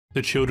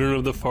The children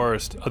of the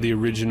forest are the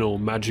original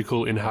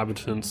magical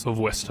inhabitants of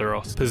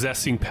Westeros,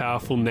 possessing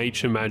powerful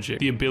nature magic,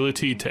 the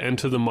ability to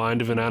enter the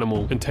mind of an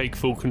animal and take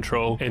full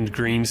control, and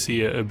green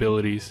seer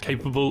abilities,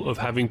 capable of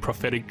having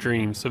prophetic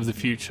dreams of the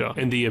future,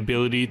 and the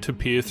ability to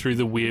peer through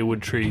the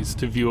weirwood trees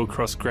to view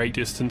across great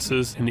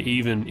distances and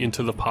even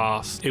into the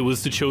past. It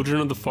was the children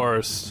of the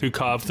forest who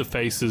carved the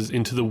faces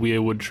into the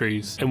weirwood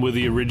trees, and were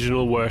the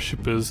original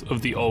worshippers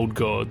of the old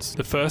gods.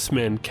 The first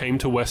men came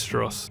to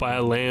Westeros by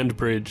a land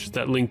bridge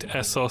that linked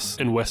Essos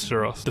and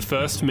Westeros. The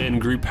first men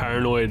grew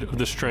paranoid of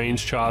the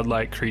strange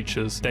childlike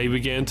creatures. They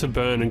began to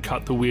burn and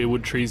cut the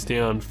weirwood trees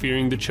down,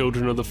 fearing the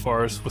children of the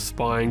forest were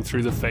spying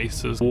through the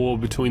faces. War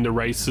between the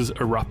races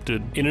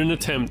erupted. In an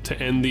attempt to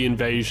end the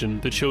invasion,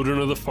 the children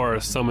of the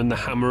forest summoned the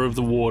Hammer of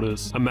the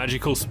Waters, a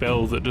magical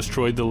spell that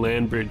destroyed the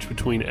land bridge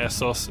between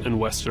Essos and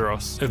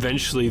Westeros.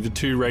 Eventually, the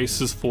two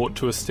races fought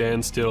to a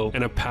standstill,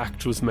 and a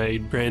pact was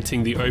made,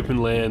 granting the open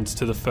lands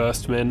to the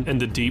first men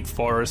and the deep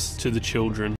forests to the children.